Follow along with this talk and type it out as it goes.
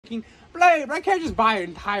thinking, but I can't just buy an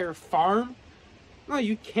entire farm. No,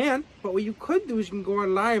 you can't. But what you could do is you can go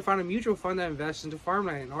online and find a mutual fund that invests into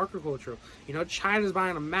farmland and agriculture. You know, China's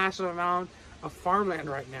buying a massive amount of farmland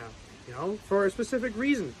right now, you know, for a specific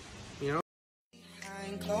reason, you know.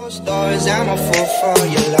 Behind closed doors, I'm a fool for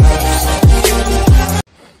your love.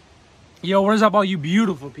 Yo, what is up, all you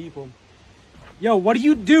beautiful people? Yo, what do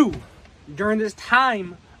you do during this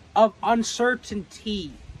time of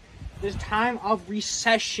uncertainty, this time of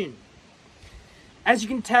recession? As you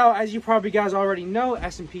can tell, as you probably guys already know,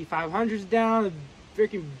 S&P 500 is down,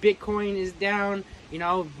 freaking Bitcoin is down, you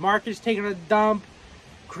know, market's taking a dump,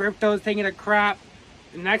 crypto's taking a crap.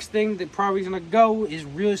 The next thing that probably is going to go is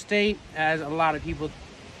real estate, as a lot of people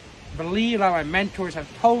believe. A lot of my mentors have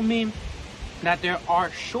told me that there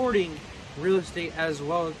are shorting real estate as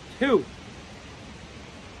well too.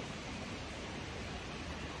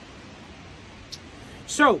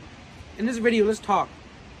 So, in this video, let's talk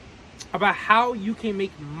about how you can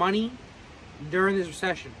make money during this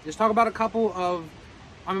recession. Let's talk about a couple of,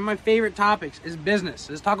 my favorite topics is business.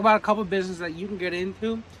 Let's talk about a couple of businesses that you can get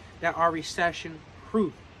into that are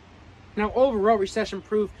recession-proof. Now, overall,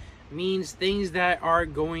 recession-proof means things that are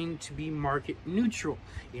going to be market neutral.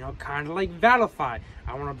 You know, kind of like Valify.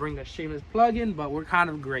 I want to bring that shameless plug in, but we're kind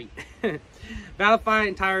of great. Valify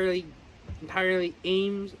entirely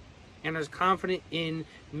aims and is confident in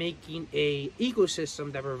making a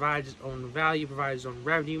ecosystem that provides its own value, provides its own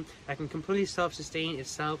revenue, that can completely self-sustain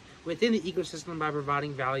itself within the ecosystem by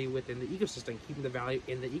providing value within the ecosystem, keeping the value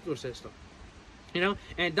in the ecosystem. You know,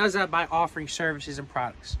 and it does that by offering services and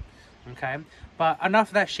products. Okay, but enough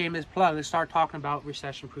of that shameless plug. Let's start talking about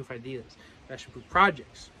recession-proof ideas, recession-proof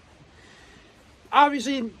projects.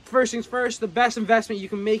 Obviously, first things first, the best investment you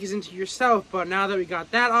can make is into yourself. But now that we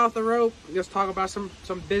got that off the rope, let's talk about some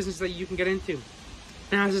business that you can get into.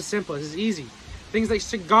 Now, this is simple. This is easy. Things like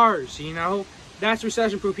cigars, you know, that's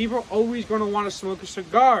recession-proof. People are always going to want to smoke a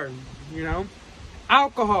cigar, you know.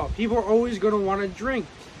 Alcohol, people are always going to want to drink.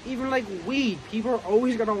 Even like weed, people are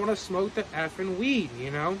always going to want to smoke the effing weed,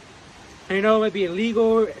 you know. And you know, it might be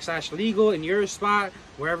illegal / legal in your spot,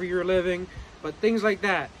 wherever you're living, but things like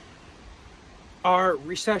that are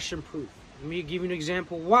recession-proof. Let me give you an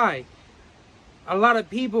example why. A lot of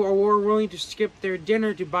people are more willing to skip their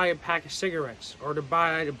dinner to buy a pack of cigarettes or to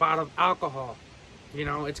buy a bottle of alcohol. You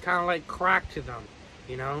know, it's kind of like crack to them,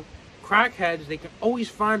 you know. Crackheads, they can always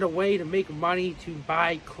find a way to make money to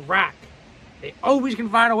buy crack. They always can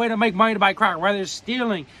find a way to make money to buy crack, whether it's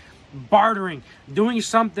stealing, bartering, doing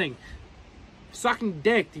something, sucking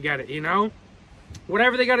dick to get it, you know.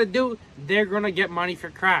 Whatever they got to do, they're going to get money for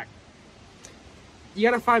crack. You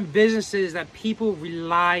got to find businesses that people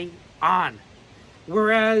rely on.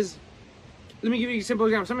 Whereas, let me give you a simple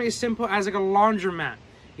example. Something as simple as like a laundromat,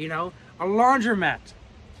 you know, a laundromat.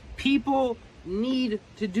 People need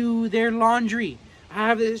to do their laundry. I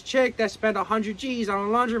have this chick that spent 100 G's on a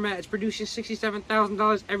laundromat. It's producing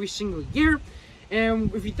 $67,000 every single year.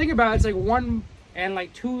 And if you think about it, it's like 1 and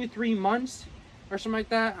like 2 or 3 months or something like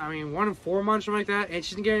that. I mean, 1 and 4 months, something like that. And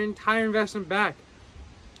she's gonna get an entire investment back.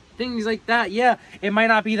 Things like that. Yeah, it might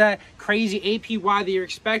not be that crazy APY that you're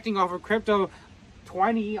expecting off of crypto,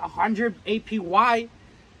 20, 100 APY.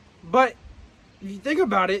 But if you think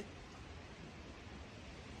about it,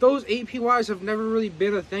 those APYs have never really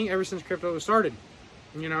been a thing ever since crypto was started,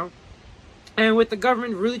 you know. And with the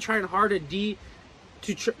government really trying hard to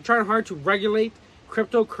regulate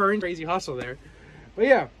cryptocurrency, crazy hustle there. But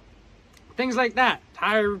yeah, things like that,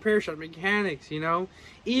 tire repair shop, mechanics, you know,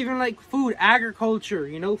 even like food, agriculture,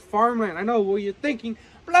 you know, farmland. I know what you're thinking,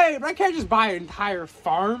 but I can't just buy an entire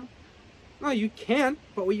farm. No, you can't.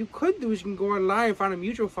 But what you could do is you can go online and find a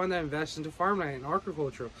mutual fund that invests into farmland and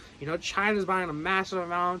agriculture. You know, China's buying a massive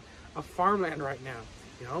amount of farmland right now,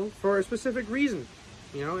 you know, for a specific reason,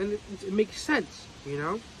 you know, and it makes sense, you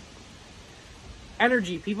know.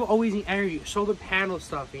 Energy, people always need energy. Solar panel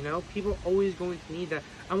stuff, you know, people are always going to need that.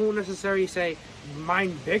 I won't necessarily say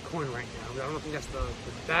mine Bitcoin right now, but I don't think that's the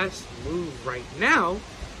best move right now.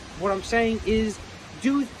 What I'm saying is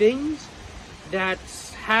do things that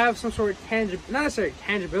have some sort of not necessarily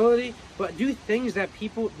tangibility, but do things that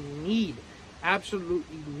people need,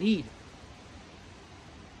 absolutely need.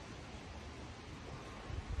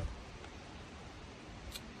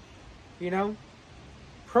 You know,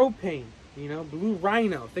 propane, you know, Blue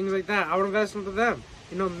Rhino, things like that. I would invest into them.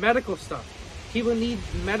 You know, medical stuff. People need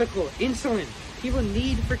medical insulin. People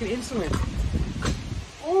need freaking insulin.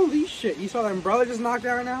 Holy shit! You saw that umbrella just knocked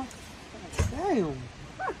out right now? Damn.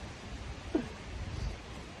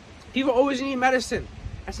 People always need medicine.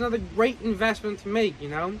 That's another great investment to make, you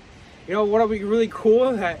know. You know what would be really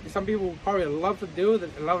cool that some people would probably love to do,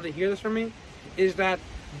 that love to hear this from me, is that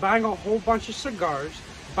buying a whole bunch of cigars,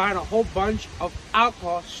 buying a whole bunch of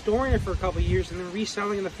alcohol, storing it for a couple of years, and then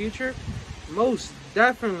reselling in the future. Most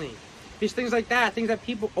definitely. These things like that, things that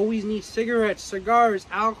people always need: cigarettes, cigars,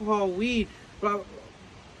 alcohol, weed, blah,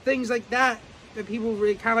 things like that people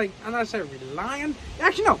really kind of like, I'm not saying rely on.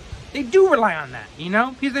 Actually, no, they do rely on that, you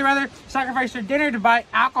know, because they rather sacrifice their dinner to buy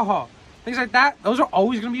alcohol. Things like that, those are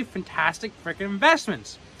always going to be fantastic freaking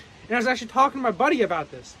investments. And I was actually talking to my buddy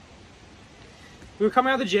about this. We were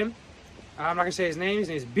coming out of the gym. I'm not going to say his name. His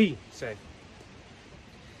name is B, say.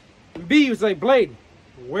 And B was like, Blade,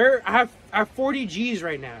 I have 40 G's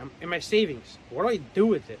right now in my savings. What do I do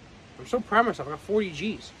with it? I'm so proud of myself. I got 40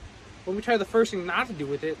 G's. Let me try the first thing not to do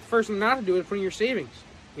with it. The first thing not to do is put in your savings,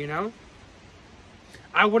 you know?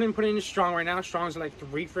 I wouldn't put it in Strong right now. Strong's like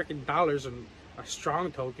 $3 freaking on a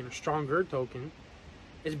Strong token, a Stronger token.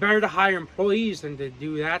 It's better to hire employees than to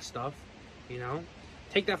do that stuff, you know?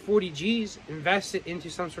 Take that 40 G's, invest it into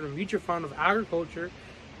some sort of mutual fund of agriculture.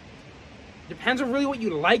 Depends on really what you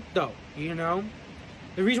like, though, you know?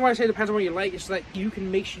 The reason why I say it depends on what you like is so that you can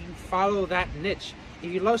make sure you follow that niche.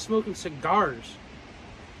 If you love smoking cigars,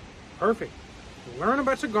 perfect. Learn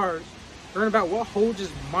about cigars. Learn about what holds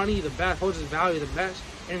its money the best, holds its value the best,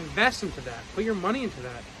 and invest into that. Put your money into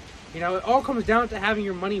that. You know, it all comes down to having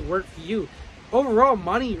your money work for you. Overall,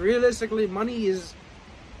 money, realistically, money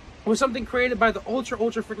was something created by the ultra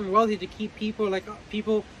freaking wealthy to keep people like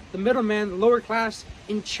the middleman, the lower class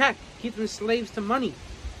in check, keep them slaves to money.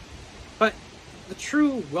 But the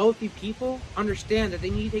true wealthy people understand that they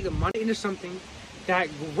need to take the money into something that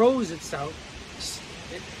grows itself,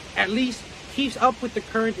 at least keeps up with the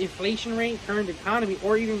current inflation rate, current economy,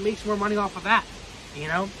 or even makes more money off of that. You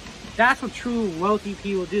know, that's what true wealthy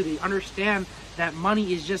people do. They understand that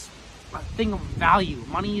money is just a thing of value.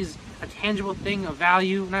 Money is a tangible thing of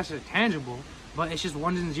value, not necessarily tangible, but it's just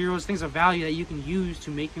ones and zeros, things of value that you can use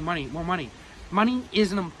to make you money, more money. Money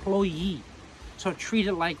is an employee, so treat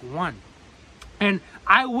it like one. And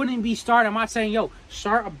I wouldn't be starting. I'm not saying, yo,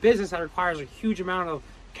 start a business that requires a huge amount of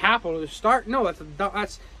capital to start. No,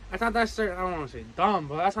 that's not necessarily, I don't want to say dumb,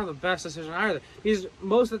 but that's not the best decision either. Because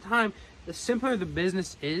most of the time, the simpler the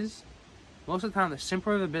business is, the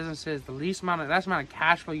less amount of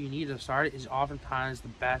cash flow you need to start it is oftentimes the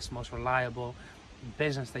best, most reliable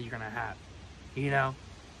business that you're gonna have. You know.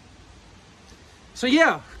 So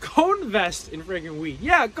yeah, go invest in freaking weed.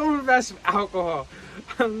 Yeah, go invest in alcohol.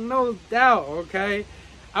 No doubt. Okay.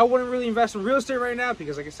 I wouldn't really invest in real estate right now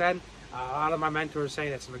because, like I said, a lot of my mentors say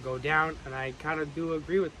that's gonna go down, and I kind of do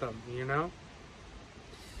agree with them. You know.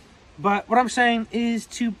 But what I'm saying is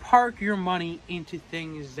to park your money into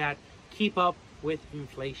things that keep up with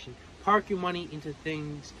inflation. Park your money into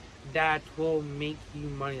things that will make you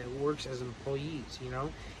money, that works as employees, you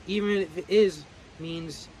know? Even if it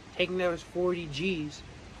means taking those 40 G's,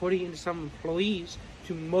 putting it into some employees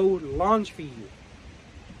to mow lawns for you.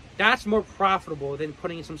 That's more profitable than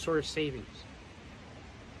putting in some sort of savings.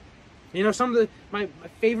 You know, some of my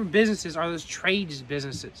favorite businesses are those trades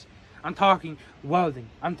businesses. I'm talking welding.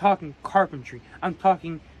 I'm talking carpentry. I'm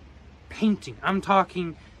talking painting. I'm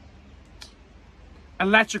talking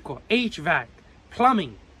electrical, HVAC,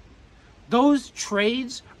 plumbing. Those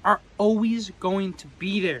trades are always going to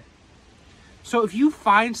be there. So if you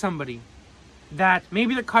find somebody that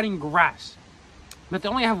maybe they're cutting grass, but they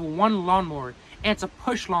only have one lawnmower, and it's a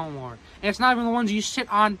push lawnmower, and it's not even the ones you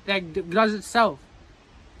sit on that does itself,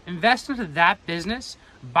 invest into that business.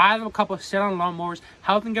 Buy them a couple of sit-on lawnmowers,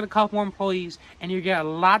 help them get a couple more employees, and you get a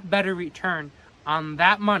lot better return on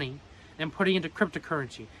that money than putting into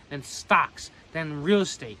cryptocurrency, than stocks, than real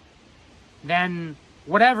estate, than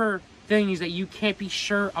whatever things that you can't be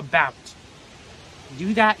sure about.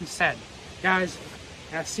 Do that instead. Guys,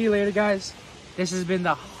 I'll see you later, guys. This has been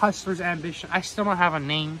the Hustler's Ambition. I still don't have a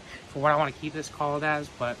name for what I want to keep this called as,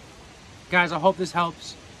 but guys, I hope this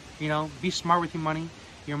helps. You know, be smart with your money.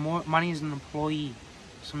 Your money is an employee.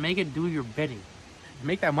 So make it do your bidding.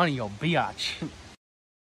 Make that money, yo, biatch.